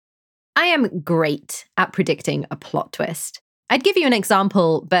am great at predicting a plot twist. I'd give you an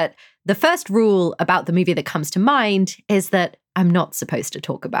example, but the first rule about the movie that comes to mind is that I'm not supposed to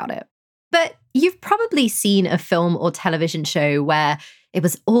talk about it. But you've probably seen a film or television show where it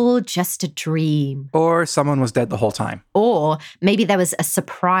was all just a dream. Or someone was dead the whole time. Or maybe there was a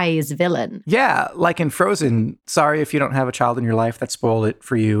surprise villain. Yeah, like in Frozen. Sorry if you don't have a child in your life that spoiled it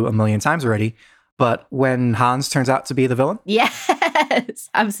for you a million times already. But when Hans turns out to be the villain? Yes,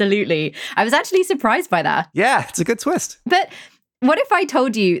 absolutely. I was actually surprised by that. Yeah, it's a good twist. But what if I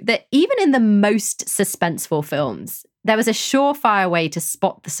told you that even in the most suspenseful films, there was a surefire way to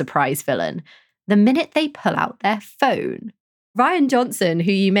spot the surprise villain the minute they pull out their phone? Rian Johnson,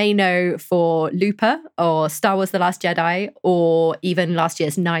 who you may know for Looper or Star Wars The Last Jedi or even last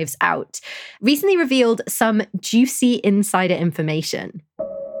year's Knives Out, recently revealed some juicy insider information.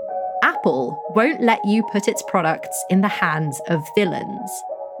 Apple won't let you put its products in the hands of villains,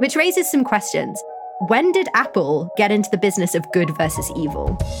 which raises some questions. When did Apple get into the business of good versus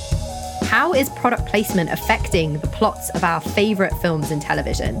evil? How is product placement affecting the plots of our favorite films and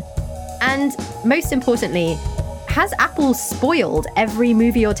television? And most importantly, has Apple spoiled every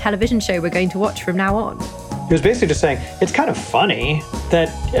movie or television show we're going to watch from now on? He was basically just saying, it's kind of funny that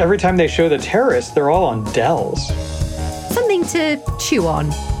every time they show the terrorists, they're all on Dells. Something to chew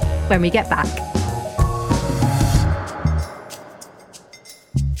on when we get back.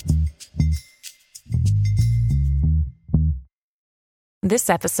 This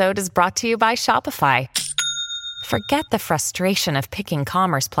episode is brought to you by Shopify. Forget the frustration of picking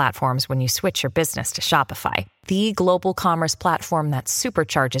commerce platforms when you switch your business to Shopify, the global commerce platform that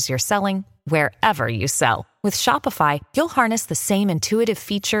supercharges your selling wherever you sell. With Shopify, you'll harness the same intuitive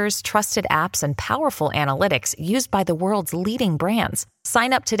features, trusted apps, and powerful analytics used by the world's leading brands.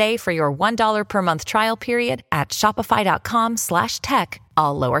 Sign up today for your $1 per month trial period at shopify.com/tech,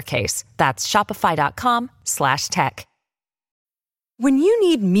 all lowercase. That's shopify.com/tech. When you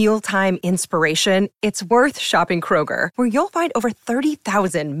need mealtime inspiration, it's worth shopping Kroger, where you'll find over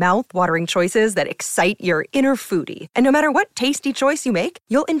 30,000 mouth-watering choices that excite your inner foodie. And no matter what tasty choice you make,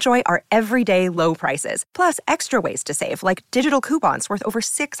 you'll enjoy our everyday low prices, plus extra ways to save, like digital coupons worth over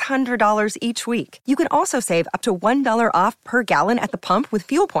 $600 each week. You can also save up to $1 off per gallon at the pump with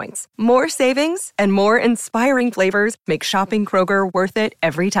fuel points. More savings and more inspiring flavors make shopping Kroger worth it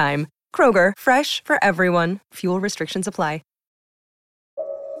every time. Kroger, fresh for everyone. Fuel restrictions apply.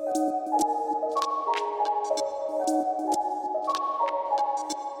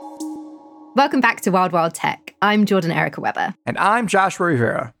 Welcome back to Wild Wild Tech. I'm Jordan Erica Weber. And I'm Joshua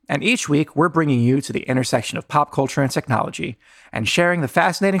Rivera. And each week, we're bringing you to the intersection of pop culture and technology and sharing the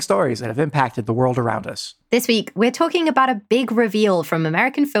fascinating stories that have impacted the world around us. This week, we're talking about a big reveal from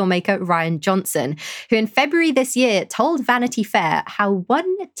American filmmaker Rian Johnson, who in February this year told Vanity Fair how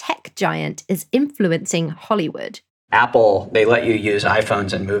one tech giant is influencing Hollywood. Apple, they let you use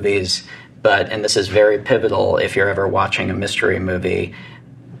iPhones in movies, and this is very pivotal if you're ever watching a mystery movie,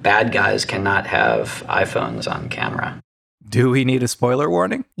 bad guys cannot have iPhones on camera. Do we need a spoiler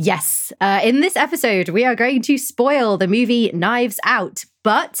warning? Yes. In this episode, we are going to spoil the movie Knives Out,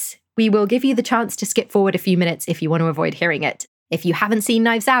 but we will give you the chance to skip forward a few minutes if you want to avoid hearing it. If you haven't seen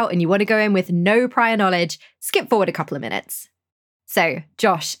Knives Out and you want to go in with no prior knowledge, skip forward a couple of minutes. So,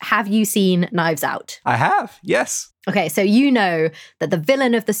 Josh, have you seen Knives Out? I have, yes. Okay, so you know that the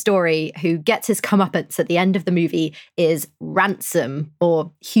villain of the story who gets his comeuppance at the end of the movie is Ransom,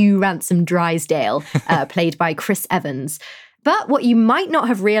 or Hugh Ransom Drysdale, played by Chris Evans. But what you might not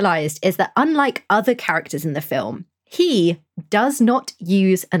have realized is that unlike other characters in the film, he does not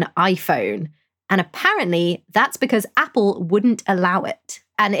use an iPhone. And apparently that's because Apple wouldn't allow it.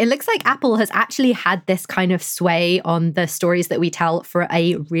 And it looks like Apple has actually had this kind of sway on the stories that we tell for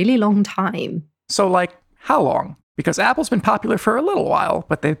a really long time. So, like, how long? Because Apple's been popular for a little while,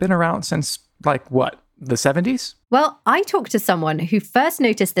 but they've been around since, the 70s? Well, I talked to someone who first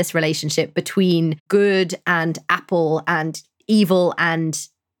noticed this relationship between good and Apple and evil and,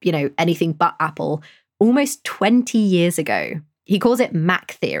 anything but Apple almost 20 years ago. He calls it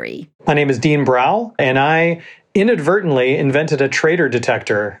Mac theory. My name is Dean Brow, and I inadvertently invented a traitor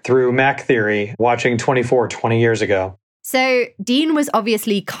detector through Mac theory watching 24 20 years ago. So Dean was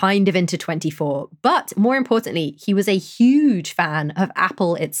obviously kind of into 24, but more importantly, he was a huge fan of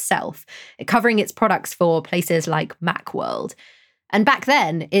Apple itself, covering its products for places like Macworld. And back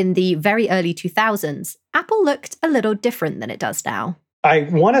then, in the very early 2000s, Apple looked a little different than it does now. I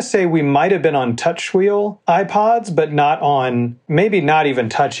want to say we might have been on touch wheel iPods, but maybe not even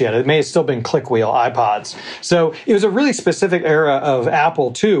touch yet. It may have still been click wheel iPods. So it was a really specific era of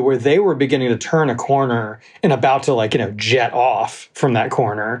Apple too, where they were beginning to turn a corner and about to jet off from that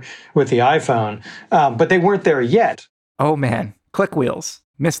corner with the iPhone. But they weren't there yet. Oh man, click wheels.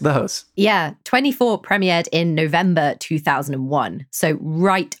 Missed those. Yeah, 24 premiered in November 2001, so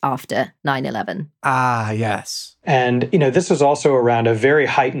right after 9/11. Ah, yes. And, this was also around a very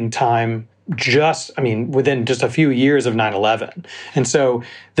heightened time, within just a few years of 9/11. And so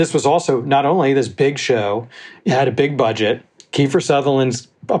this was also not only this big show, it had a big budget, Kiefer Sutherland's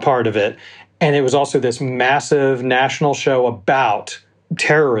a part of it, and it was also this massive national show about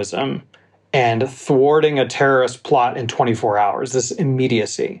terrorism and thwarting a terrorist plot in 24 hours, this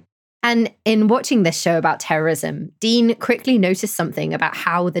immediacy. And in watching this show about terrorism, Dean quickly noticed something about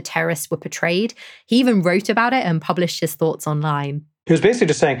how the terrorists were portrayed. He even wrote about it and published his thoughts online. He was basically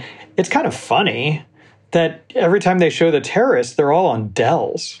just saying, it's kind of funny that every time they show the terrorists, they're all on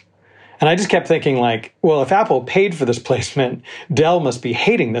Dells. And I just kept thinking well, if Apple paid for this placement, Dell must be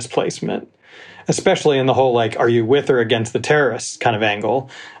hating this placement, especially in the whole, are you with or against the terrorists kind of angle.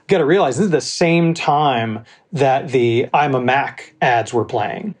 You got to realize this is the same time that the I'm a Mac ads were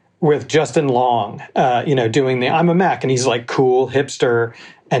playing with Justin Long, doing the I'm a Mac, and he's cool, hipster.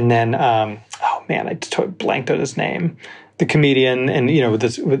 And then, I totally blanked on his name. The comedian, and,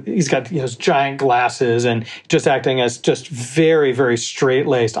 he's got his giant glasses and just acting as just very, very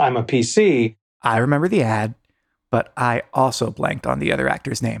straight-laced I'm a PC. I remember the ad, but I also blanked on the other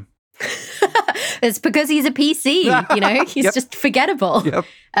actor's name. It's because he's a PC, he's Yep. just forgettable.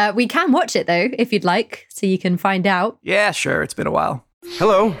 Yep. We can watch it, though, if you'd like, so you can find out. Yeah, sure. It's been a while.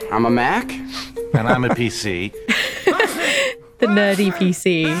 Hello, I'm a Mac. And I'm a PC. The nerdy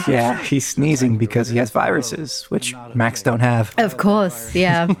PC. Yeah, he's sneezing because he has viruses, which Macs don't have. Of course,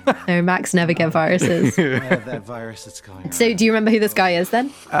 yeah. No, Macs never get viruses. I have that virus that's going So do you remember who this guy is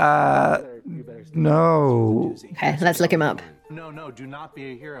then? No. Okay, let's look him up. No, do not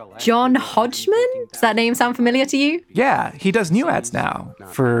be a hero. John Hodgman? Does that name sound familiar to you? Yeah, he does new ads now.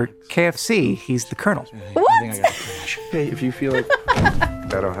 For KFC, he's the Colonel. What? Hey, if you feel like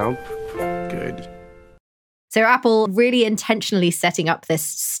that'll help, good. So Apple really intentionally setting up this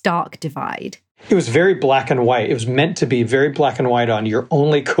stark divide. It was very black and white. It was meant to be very black and white on you're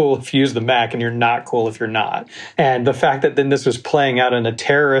only cool if you use the Mac and you're not cool if you're not. And the fact that then this was playing out in a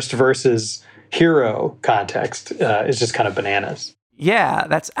terrorist versus hero context is just kind of bananas. Yeah,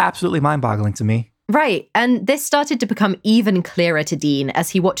 that's absolutely mind-boggling to me. Right, and this started to become even clearer to Dean as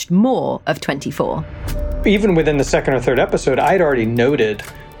he watched more of 24. Even within the second or third episode, I had already noted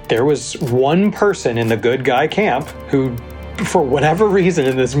there was one person in the good guy camp who, for whatever reason,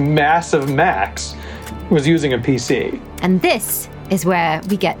 in this massive Macs, was using a PC. And this is where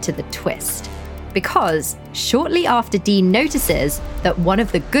we get to the twist. Because shortly after Dean notices that one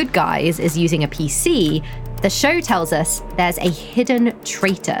of the good guys is using a PC, the show tells us there's a hidden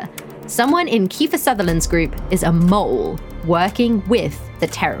traitor. Someone in Kiefer Sutherland's group is a mole working with the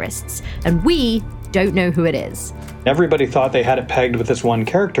terrorists, and we don't know who it is. Everybody thought they had it pegged with this one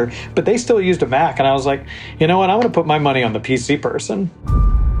character, but they still used a Mac, and I was like, you know what, I'm going to put my money on the PC person.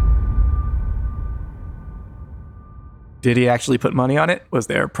 Did he actually put money on it? Was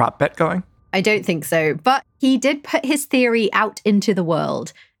there a prop bet going? I don't think so, but he did put his theory out into the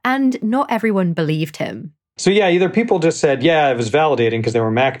world, and not everyone believed him. So yeah, either people just said, yeah, it was validating because they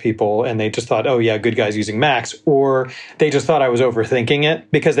were Mac people, and they just thought, oh yeah, good guys using Macs, or they just thought I was overthinking it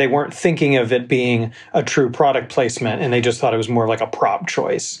because they weren't thinking of it being a true product placement, and they just thought it was more like a prop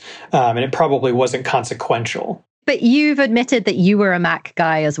choice, and it probably wasn't consequential. But you've admitted that you were a Mac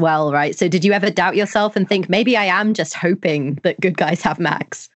guy as well, right? So did you ever doubt yourself and think, maybe I am just hoping that good guys have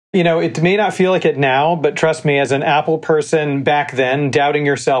Macs? You know, it may not feel like it now, but trust me, as an Apple person back then, doubting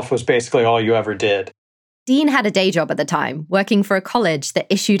yourself was basically all you ever did. Dean had a day job at the time, working for a college that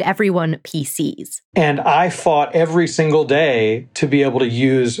issued everyone PCs. And I fought every single day to be able to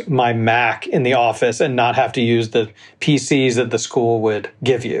use my Mac in the office and not have to use the PCs that the school would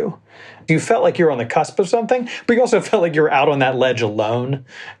give you. You felt like you were on the cusp of something, but you also felt like you were out on that ledge alone.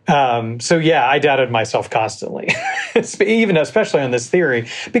 So yeah, I doubted myself constantly, even especially on this theory.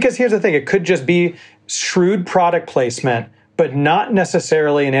 Because here's the thing, it could just be shrewd product placement, but not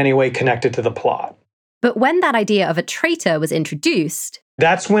necessarily in any way connected to the plot. But when that idea of a traitor was introduced,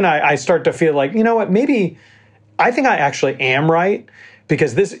 that's when I start to feel like, you know what, maybe I think I actually am right,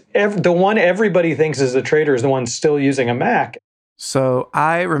 because the one everybody thinks is a traitor is the one still using a Mac. So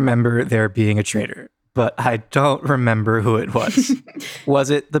I remember there being a traitor, but I don't remember who it was. Was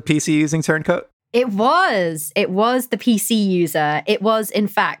it the PC using turncoat? It was. It was the PC user. It was, in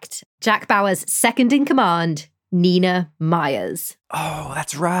fact, Jack Bauer's second in command, Nina Myers. Oh,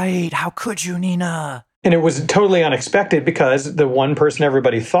 that's right. How could you, Nina? And it was totally unexpected because the one person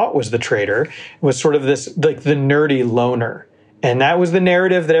everybody thought was the traitor was sort of this, like the nerdy loner. And that was the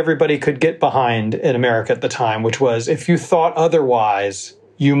narrative that everybody could get behind in America at the time, which was if you thought otherwise,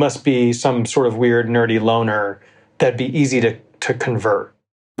 you must be some sort of weird nerdy loner that'd be easy to convert.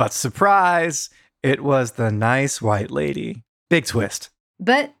 But surprise, it was the nice white lady. Big twist.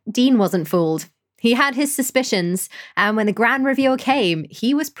 But Dean wasn't fooled. He had his suspicions, and when the grand reveal came,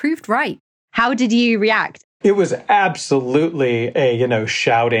 he was proved right. How did you react? It was absolutely a,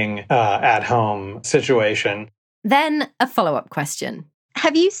 shouting at home situation. Then a follow-up question.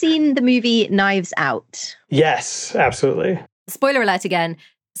 Have you seen the movie Knives Out? Yes, absolutely. Spoiler alert again.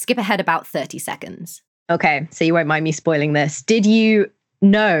 Skip ahead about 30 seconds. Okay, so you won't mind me spoiling this. Did you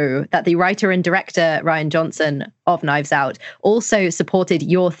know that the writer and director, Rian Johnson, of Knives Out, also supported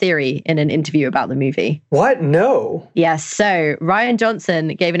your theory in an interview about the movie? What? No. Yes, so Rian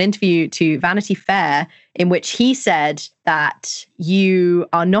Johnson gave an interview to Vanity Fair in which he said that you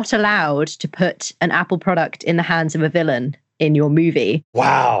are not allowed to put an Apple product in the hands of a villain in your movie.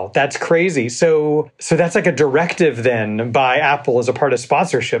 Wow, that's crazy. So that's like a directive then by Apple as a part of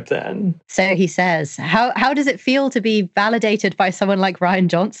sponsorship then. So he says, how does it feel to be validated by someone like Rian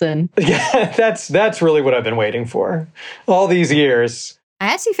Johnson? Yeah, that's really what I've been waiting for all these years.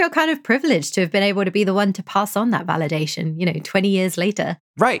 I actually feel kind of privileged to have been able to be the one to pass on that validation, 20 years later.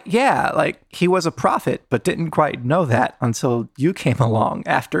 Right, yeah, like he was a prophet, but didn't quite know that until you came along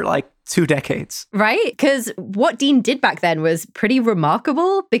after 2 decades. Right? Because what Dean did back then was pretty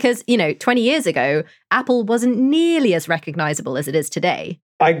remarkable because, 20 years ago, Apple wasn't nearly as recognizable as it is today.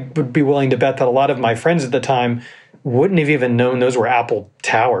 I would be willing to bet that a lot of my friends at the time wouldn't have even known those were Apple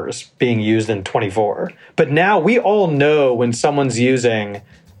towers being used in 24. But now we all know when someone's using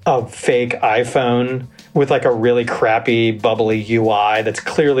a fake iPhone with a really crappy, bubbly UI that's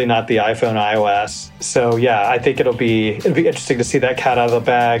clearly not the iPhone iOS. So yeah, I think it'll be interesting to see that cat out of the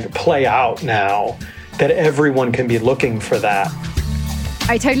bag play out now that everyone can be looking for that.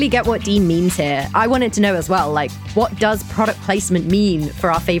 I totally get what Dean means here. I wanted to know as well, what does product placement mean for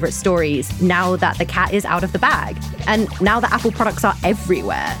our favorite stories now that the cat is out of the bag? And now that Apple products are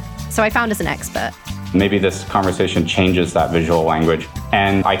everywhere. So I found us an expert. Maybe this conversation changes that visual language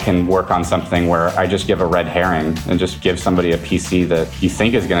and I can work on something where I just give a red herring and just give somebody a PC that you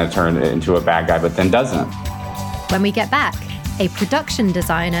think is going to turn it into a bad guy, but then doesn't. When we get back, a production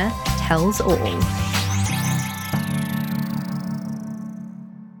designer tells all.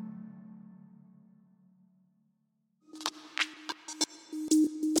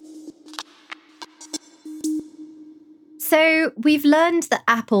 So we've learned that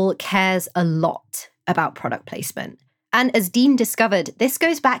Apple cares a lot about product placement. And as Dean discovered, this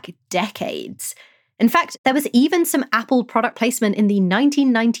goes back decades. In fact, there was even some Apple product placement in the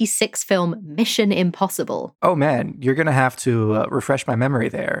 1996 film Mission Impossible. Oh man, you're going to have to refresh my memory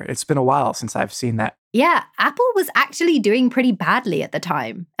there. It's been a while since I've seen that. Yeah, Apple was actually doing pretty badly at the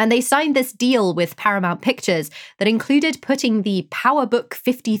time. And they signed this deal with Paramount Pictures that included putting the PowerBook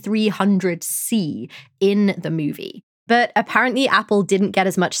 5300C in the movie. But apparently Apple didn't get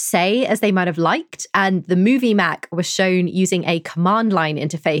as much say as they might have liked, and the movie Mac was shown using a command line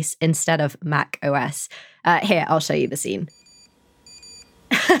interface instead of Mac OS. Here, I'll show you the scene.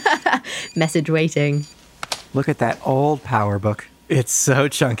 Message waiting. Look at that old PowerBook. It's so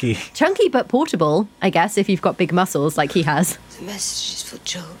chunky. Chunky but portable, I guess, if you've got big muscles like he has. The message is for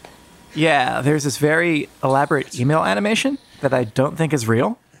Job. Yeah, there's this very elaborate email animation that I don't think is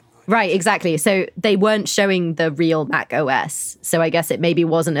real. Right, exactly. So they weren't showing the real Mac OS. So I guess it maybe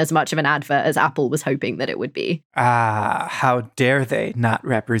wasn't as much of an advert as Apple was hoping that it would be. Ah, how dare they not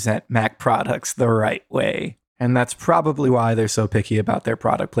represent Mac products the right way. And that's probably why they're so picky about their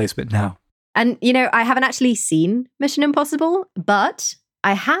product placement now. And, I haven't actually seen Mission Impossible, but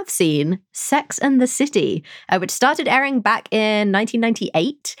I have seen Sex and the City, which started airing back in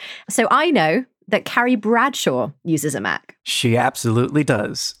 1998. So I know that Carrie Bradshaw uses a Mac. She absolutely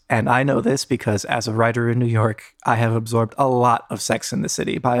does. And I know this because as a writer in New York, I have absorbed a lot of Sex and the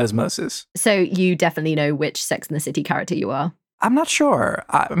City by osmosis. So you definitely know which Sex and the City character you are. I'm not sure.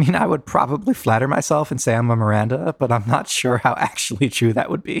 I mean, I would probably flatter myself and say I'm a Miranda, but I'm not sure how actually true that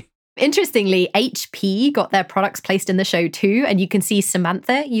would be. Interestingly, HP got their products placed in the show too, and you can see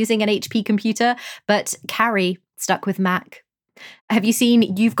Samantha using an HP computer, but Carrie stuck with Mac. Have you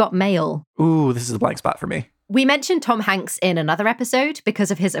seen You've Got Mail? Ooh, this is a blank spot for me. We mentioned Tom Hanks in another episode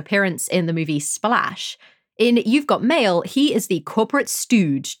because of his appearance in the movie Splash. In You've Got Mail, he is the corporate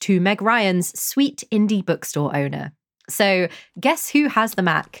stooge to Meg Ryan's sweet indie bookstore owner. So guess who has the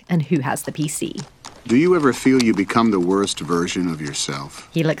Mac and who has the PC? Do you ever feel you become the worst version of yourself?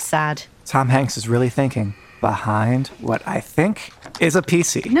 He looks sad. Tom Hanks is really thinking behind what I think is a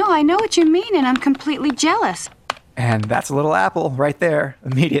PC. No, I know what you mean, and I'm completely jealous. And that's a little Apple right there,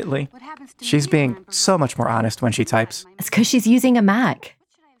 immediately. She's being so much more honest when she types. It's because she's using a Mac.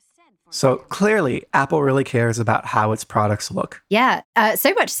 So clearly, Apple really cares about how its products look. Yeah,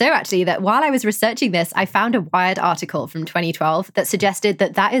 so much so actually that while I was researching this, I found a Wired article from 2012 that suggested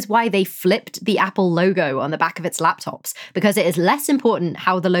that is why they flipped the Apple logo on the back of its laptops, because it is less important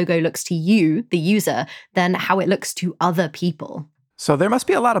how the logo looks to you, the user, than how it looks to other people. So there must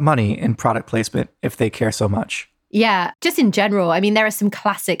be a lot of money in product placement if they care so much. Yeah, just in general. I memean, there are some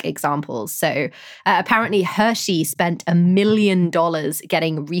classic examples. So apparently Hershey spent $1 million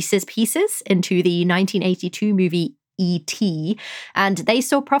getting Reese's Pieces into the 1982 movie E.T., and they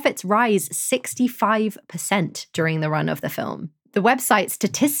saw profits rise 65% during the run of the film. The website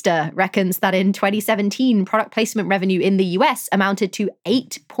Statista reckons that in 2017, product placement revenue in the US amounted to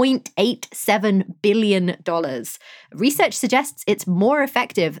 $8.87 billion. Research suggests it's more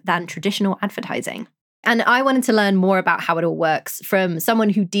effective than traditional advertising. And I wanted to learn more about how it all works from someone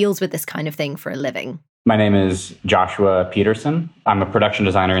who deals with this kind of thing for a living. My name is Joshua Peterson. I'm a production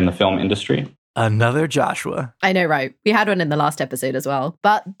designer in the film industry. Another Joshua. I know, right? We had one in the last episode as well.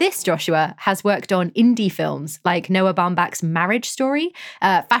 But this Joshua has worked on indie films like Noah Baumbach's Marriage Story,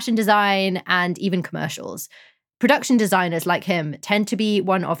 fashion design, and even commercials. Production designers like him tend to be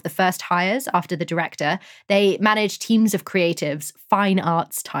one of the first hires after the director. They manage teams of creatives, fine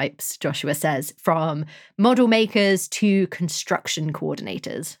arts types, Joshua says, from model makers to construction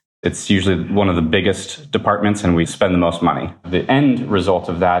coordinators. It's usually one of the biggest departments, and we spend the most money. The end result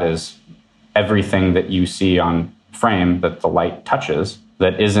of that is everything that you see on frame that the light touches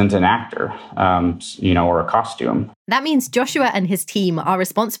that isn't an actor, or a costume. That means Joshua and his team are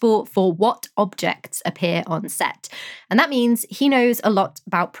responsible for what objects appear on set. And that means he knows a lot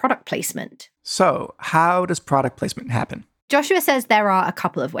about product placement. So, how does product placement happen? Joshua says there are a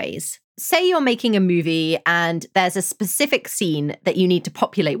couple of ways. Say you're making a movie and there's a specific scene that you need to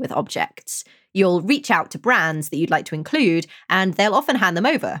populate with objects. You'll reach out to brands that you'd like to include, and they'll often hand them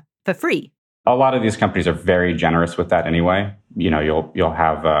over for free. A lot of these companies are very generous with that anyway. You'll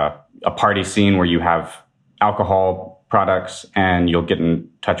have a party scene where you have alcohol products and you'll get in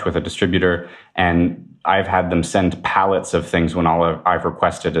touch with a distributor. And I've had them send pallets of things when all I've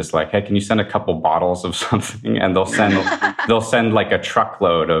requested is like, hey, can you send a couple bottles of something? And they'll send like a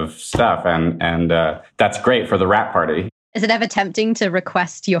truckload of stuff. And that's great for the wrap party. Is it ever tempting to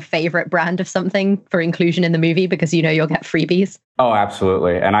request your favorite brand of something for inclusion in the movie because you know you'll get freebies? Oh,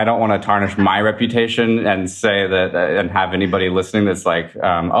 absolutely. And I don't want to tarnish my reputation and say that and have anybody listening that's like,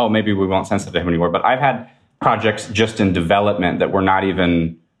 maybe we won't send stuff to him anymore. But I've had projects just in development that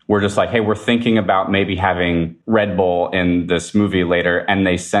we're just like, hey, we're thinking about maybe having Red Bull in this movie later. And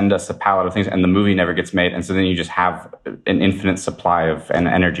they send us a pallet of things and the movie never gets made. And so then you just have an infinite supply of an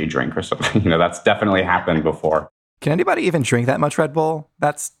energy drink or something. That's definitely happened before. Can anybody even drink that much Red Bull?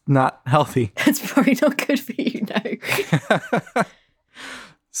 That's not healthy. That's probably not good for you, no.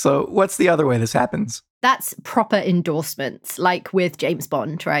 So what's the other way this happens? That's proper endorsements, like with James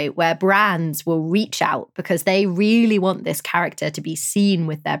Bond, right? Where brands will reach out because they really want this character to be seen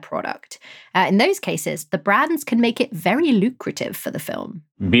with their product. In those cases, the brands can make it very lucrative for the film.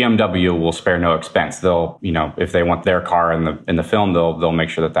 BMW will spare no expense. They'll, if they want their car in the film, they'll make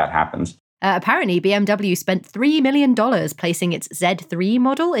sure that happens. Apparently, BMW spent $3 million placing its Z3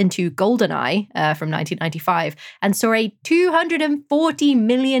 model into GoldenEye from 1995 and saw a $240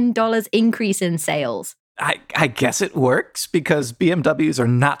 million increase in sales. I guess it works because BMWs are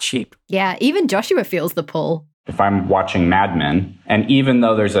not cheap. Yeah, even Joshua feels the pull. If I'm watching Mad Men, and even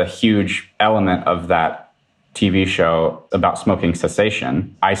though there's a huge element of that TV show about smoking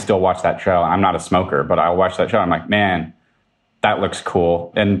cessation, I still watch that show. I'm not a smoker, but I'll watch that show. I'm like, man, that looks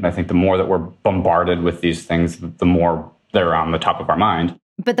cool. And I think the more that we're bombarded with these things, the more they're on the top of our mind.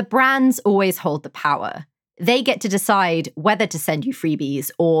 But the brands always hold the power. They get to decide whether to send you freebies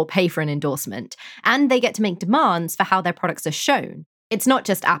or pay for an endorsement. And they get to make demands for how their products are shown. It's not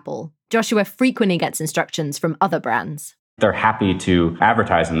just Apple. Joshua frequently gets instructions from other brands. They're happy to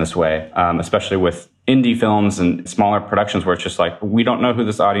advertise in this way, especially with indie films and smaller productions where it's just like, we don't know who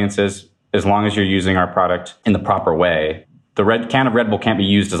this audience is. As long as you're using our product in the proper way, the red can of Red Bull can't be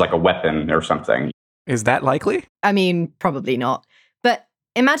used as like a weapon or something. Is that likely? I mean, probably not. But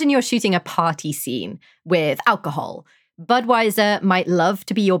imagine you're shooting a party scene with alcohol. Budweiser might love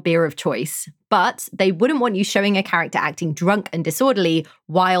to be your beer of choice, but they wouldn't want you showing a character acting drunk and disorderly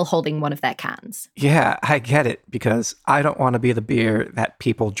while holding one of their cans. Yeah, I get it, because I don't want to be the beer that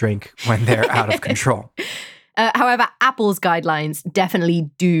people drink when they're out of control. However, Apple's guidelines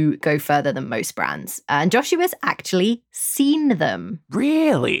definitely do go further than most brands. And Joshua's actually seen them.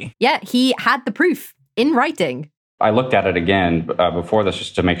 Really? Yeah, he had the proof in writing. I looked at it again before this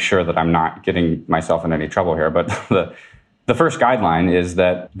just to make sure that I'm not getting myself in any trouble here. But the first guideline is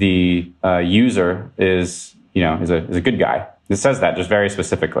that the user is a good guy. It says that just very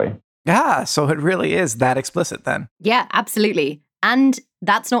specifically. Yeah, so it really is that explicit then. Yeah, absolutely. And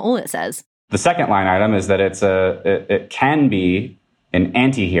that's not all it says. The second line item is that it can be an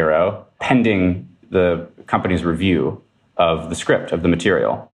anti-hero pending the company's review of the script, of the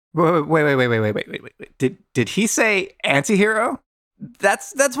material. Wait. Did he say anti-hero?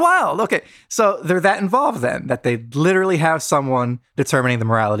 That's wild. Okay, so they're that involved then, that they literally have someone determining the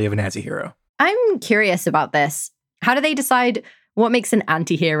morality of an anti-hero. I'm curious about this. How do they decide what makes an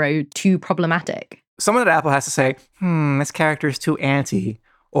anti-hero too problematic? Someone at Apple has to say, this character is too anti,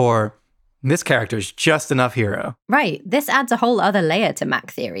 or this character is just enough hero. Right. This adds a whole other layer to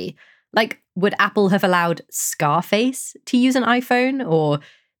Mac theory. Like, would Apple have allowed Scarface to use an iPhone? Or,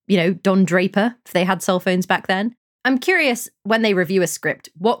 Don Draper, if they had cell phones back then? I'm curious, when they review a script,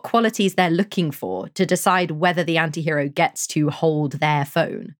 what qualities they're looking for to decide whether the antihero gets to hold their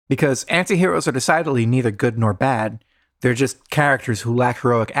phone. Because antiheroes are decidedly neither good nor bad. They're just characters who lack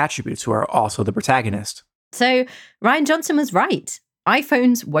heroic attributes who are also the protagonist. So Rian Johnson was right.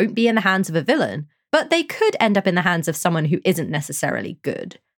 iPhones won't be in the hands of a villain, but they could end up in the hands of someone who isn't necessarily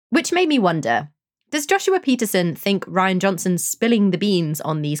good. Which made me wonder, does Joshua Peterson think Rian Johnson spilling the beans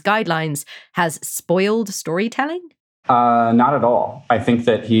on these guidelines has spoiled storytelling? Not at all. I think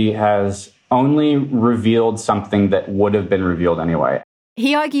that he has only revealed something that would have been revealed anyway.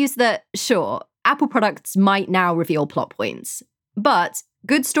 He argues that, sure, Apple products might now reveal plot points, but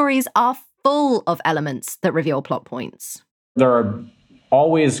good stories are full of elements that reveal plot points. There are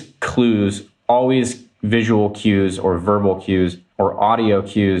always clues, always visual cues or verbal cues or audio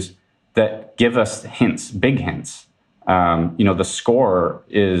cues that give us hints, big hints. The score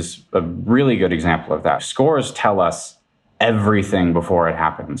is a really good example of that. Scores tell us everything before it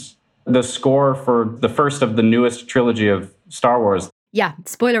happens. The score for the first of the newest trilogy of Star Wars. Yeah,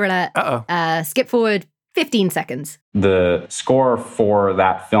 spoiler alert. Skip forward 15 seconds. The score for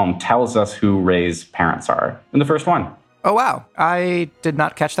that film tells us who Rey's parents are in the first one. Oh, wow. I did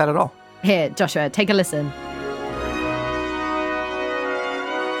not catch that at all. Here, Joshua, take a listen.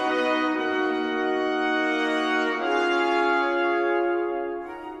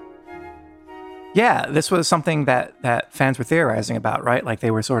 Yeah, this was something that fans were theorizing about, right? Like they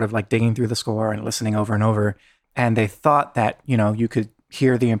were sort of like digging through the score and listening over and over. And they thought that, you could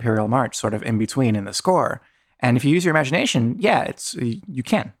hear the Imperial March sort of in between in the score. And if you use your imagination, yeah, you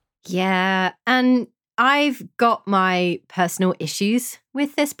can. Yeah, and I've got my personal issues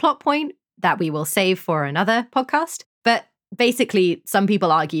with this plot point that we will save for another podcast. But basically, some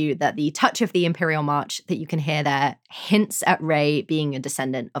people argue that the touch of the Imperial March that you can hear there hints at Rey being a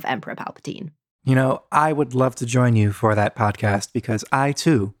descendant of Emperor Palpatine. I would love to join you for that podcast because I,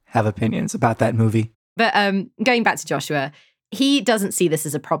 too, have opinions about that movie. But going back to Joshua, he doesn't see this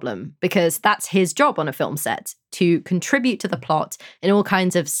as a problem because that's his job on a film set, to contribute to the plot in all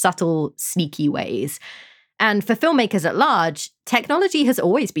kinds of subtle, sneaky ways. And for filmmakers at large, technology has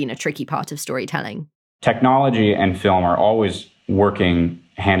always been a tricky part of storytelling. Technology and film are always working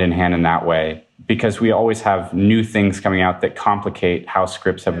hand in hand in that way because we always have new things coming out that complicate how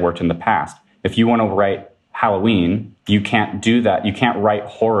scripts have worked in the past. If you want to write Halloween, you can't do that. You can't write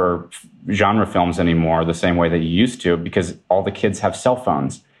horror genre films anymore the same way that you used to because all the kids have cell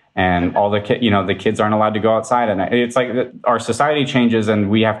phones and all the kids aren't allowed to go outside. And it's like our society changes and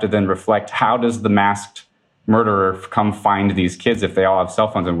we have to then reflect, how does the masked murderer come find these kids if they all have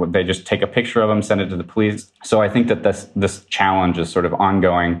cell phones, and would they just take a picture of them, send it to the police? So I think that this challenge is sort of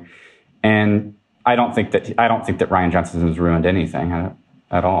ongoing. And I don't think that Rian Johnson has ruined anything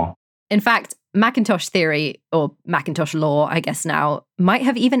at all. In fact, Macintosh theory, or Macintosh law, I guess now, might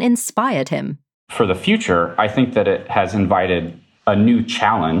have even inspired him. For the future, I think that it has invited a new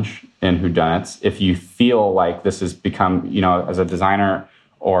challenge in whodunits. If you feel like this has become, as a designer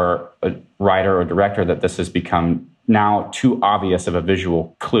or a writer or director, that this has become now too obvious of a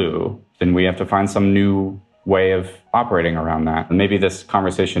visual clue, then we have to find some new way of operating around that. And maybe this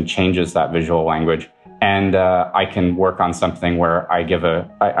conversation changes that visual language. And I can work on something where I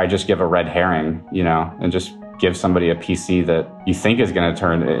just give a red herring, and just give somebody a PC that you think is going to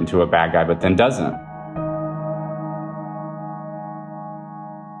turn into a bad guy, but then doesn't.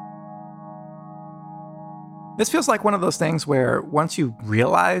 This feels like one of those things where once you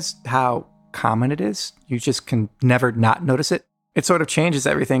realize how common it is, you just can never not notice it. It sort of changes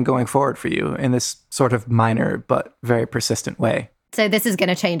everything going forward for you in this sort of minor but very persistent way. So this is going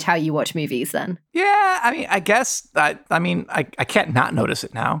to change how you watch movies then? Yeah, I mean, I guess, I can't not notice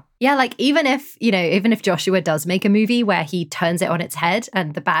it now. Yeah, like even if Joshua does make a movie where he turns it on its head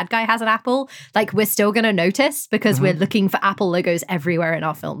and the bad guy has an apple, like we're still going to notice because we're looking for Apple logos everywhere in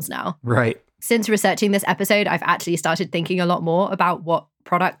our films now. Right. Since researching this episode, I've actually started thinking a lot more about what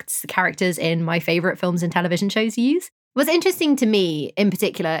products the characters in my favorite films and television shows use. What's interesting to me in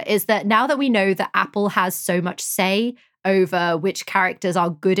particular is that now that we know that Apple has so much say over which characters are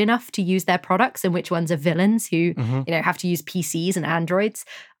good enough to use their products and which ones are villains who, have to use PCs and Androids,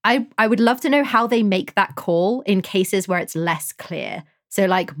 I would love to know how they make that call in cases where it's less clear. So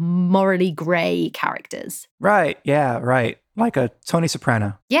like morally gray characters. Right. Yeah, right. Like a Tony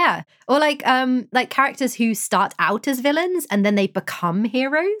Soprano. Yeah. Or like characters who start out as villains and then they become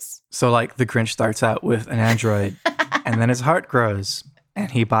heroes. So like the Grinch starts out with an Android and then his heart grows and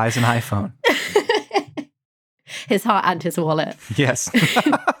he buys an iPhone. His heart and his wallet. Yes.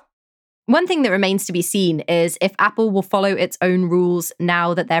 One thing that remains to be seen is if Apple will follow its own rules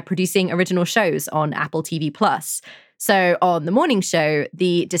now that they're producing original shows on Apple TV+. So on The Morning Show,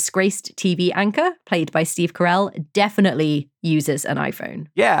 the disgraced TV anchor, played by Steve Carell, definitely uses an iPhone.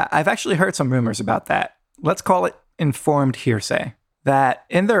 Yeah, I've actually heard some rumors about that. Let's call it informed hearsay. That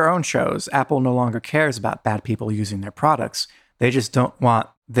in their own shows, Apple no longer cares about bad people using their products. They just don't want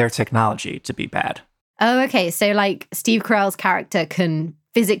their technology to be bad. Oh, okay. So like Steve Carell's character can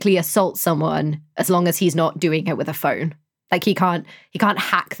physically assault someone as long as he's not doing it with a phone. Like he can't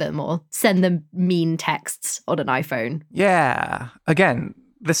hack them or send them mean texts on an iPhone. Yeah. Again,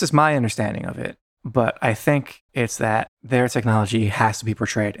 this is my understanding of it, but I think it's that their technology has to be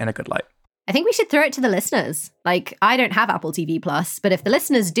portrayed in a good light. I think we should throw it to the listeners. Like, I don't have Apple TV+, but if the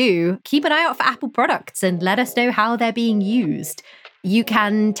listeners do, keep an eye out for Apple products and let us know how they're being used. You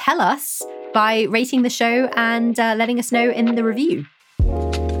can tell us by rating the show and letting us know in the review.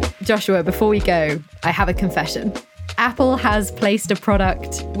 Joshua, before we go, I have a confession. Apple has placed a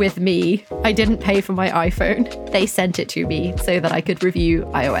product with me. I didn't pay for my iPhone. They sent it to me so that I could review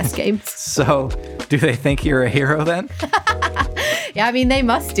iOS games. So, do they think you're a hero then? Yeah, I mean, they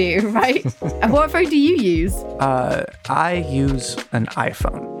must do, right? And what phone do you use? I use an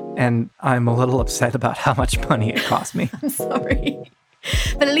iPhone, and I'm a little upset about how much money it cost me. I'm sorry.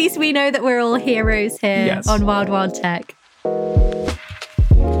 But at least we know that we're all heroes here on Wild Wild Tech.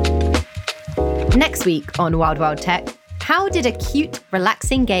 Next week on Wild Wild Tech, how did a cute,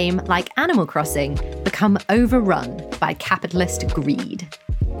 relaxing game like Animal Crossing become overrun by capitalist greed?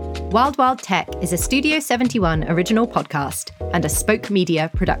 Wild Wild Tech is a Studio 71 original podcast and a Spoke Media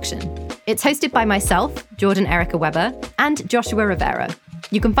production. It's hosted by myself, Jordan Erica Weber, and Joshua Rivera.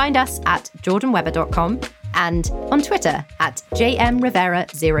 You can find us at jordanweber.com and on Twitter at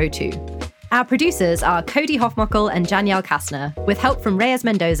jmrivera02. Our producers are Cody Hoffmuckel and Danielle Kastner, with help from Reyes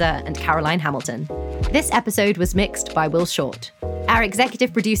Mendoza and Caroline Hamilton. This episode was mixed by Will Short. Our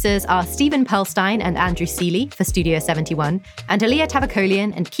executive producers are Stephen Pearlstein and Andrew Seeley for Studio 71, and Aaliyah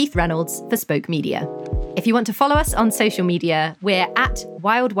Tavakolian and Keith Reynolds for Spoke Media. If you want to follow us on social media, we're at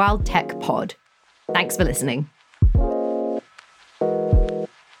Wild Wild Tech Pod. Thanks for listening.